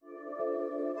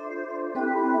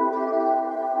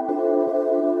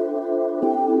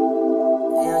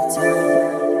Don't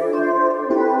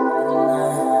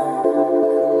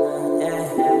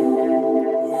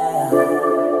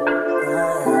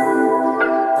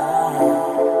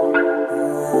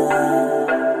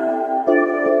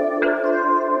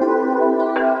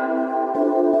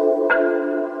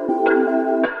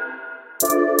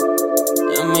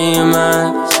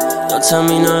tell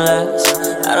me no lies,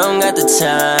 I don't got the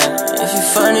time. If you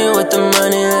funny with the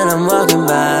money, then I'm walking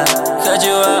by. Cut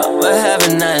you out, but have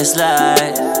a nice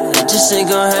life. It just ain't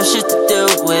gon' have shit to do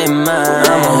with mine.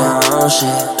 I'm on my own shit,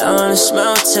 I wanna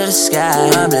smoke to the sky.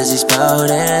 My bliss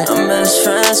exploding, I'm best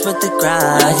friends with the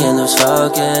grind. I can't lose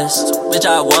focus, so bitch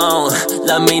I won't.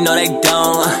 Love me, no they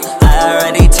don't. I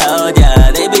already told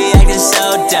ya, they be acting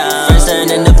so dumb. First turn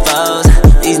into foes,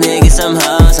 these niggas some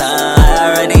hoes, huh?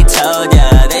 I already told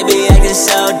ya, they be acting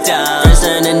so dumb. First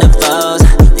turn into foes,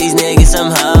 these niggas some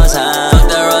hoes, huh? Fuck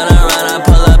the run, I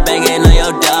pull up banging on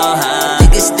your door, huh?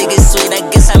 Think it's sweet, I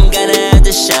guess I'm gonna have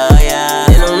to show ya.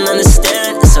 They don't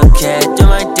understand, it's okay, do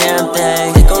my damn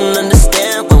thing. They gon'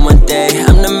 understand when one day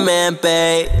I'm the man,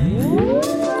 babe.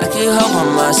 I keep hope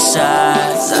on my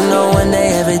side, I know one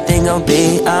day everything gon'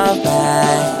 be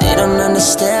alright. They don't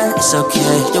understand, it's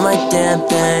okay, do my damn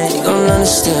thing. They gon'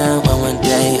 understand when one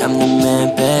day I'm the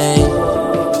man, babe.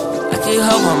 I keep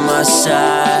hope on my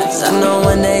side, I know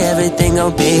one day everything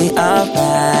gon' be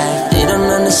alright. They don't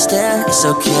understand, it's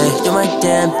okay, do my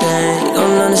damn thing. They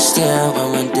gon' understand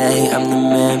when one day I'm the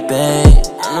man, babe.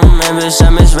 I'm the man, bitch, I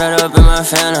misread up in my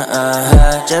phantom,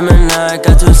 Gemini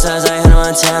got two sides like Hannah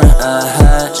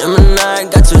Montana, Gemini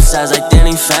got two sides like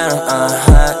Danny Phantom,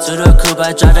 To the coupe,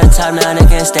 I drop the top, now they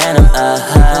can't stand them,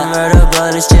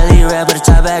 Convertible, it's chili red, put the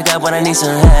top back up when I need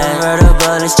some head.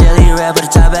 Convertible, it's chili red, put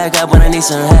the top back up when I need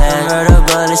some head.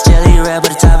 Convertible, it's chili red,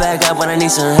 put the top back up when I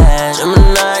need some head.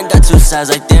 Gemini got two sides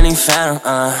like Danny Phantom,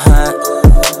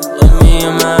 Look me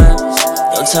in my eyes,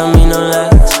 don't tell me no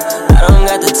lies, I don't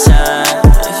got the time.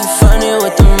 If you funny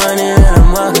with the money, then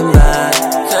I'm walking by.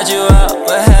 Cut you out,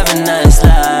 but have a nice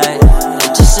life.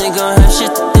 It just ain't gon' have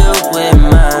shit to do with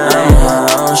mine. I'm on my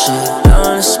own shit, I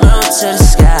wanna smoke to the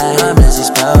sky. My bliss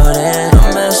exploding,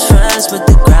 I'm best friends with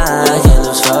the grind. I can't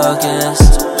lose focus,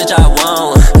 so bitch I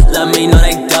won't. Love me, no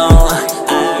they don't.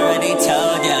 I already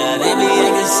told ya, they be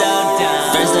acting so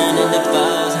dumb. First turn into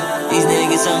foes, these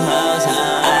niggas some hoes,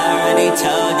 huh? I already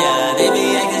told ya, they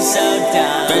be acting so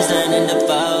dumb. First turn into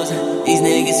foes, these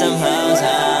niggas some hoes,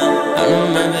 huh? I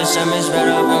remember some misread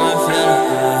up in my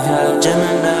phantom,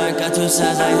 Gemini got two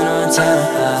sides like Hannah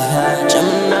Montana,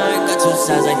 Gemini got two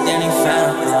sides like Danny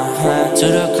Phantom, To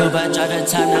the coupe, I drop the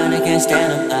top, now they can't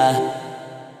stand them,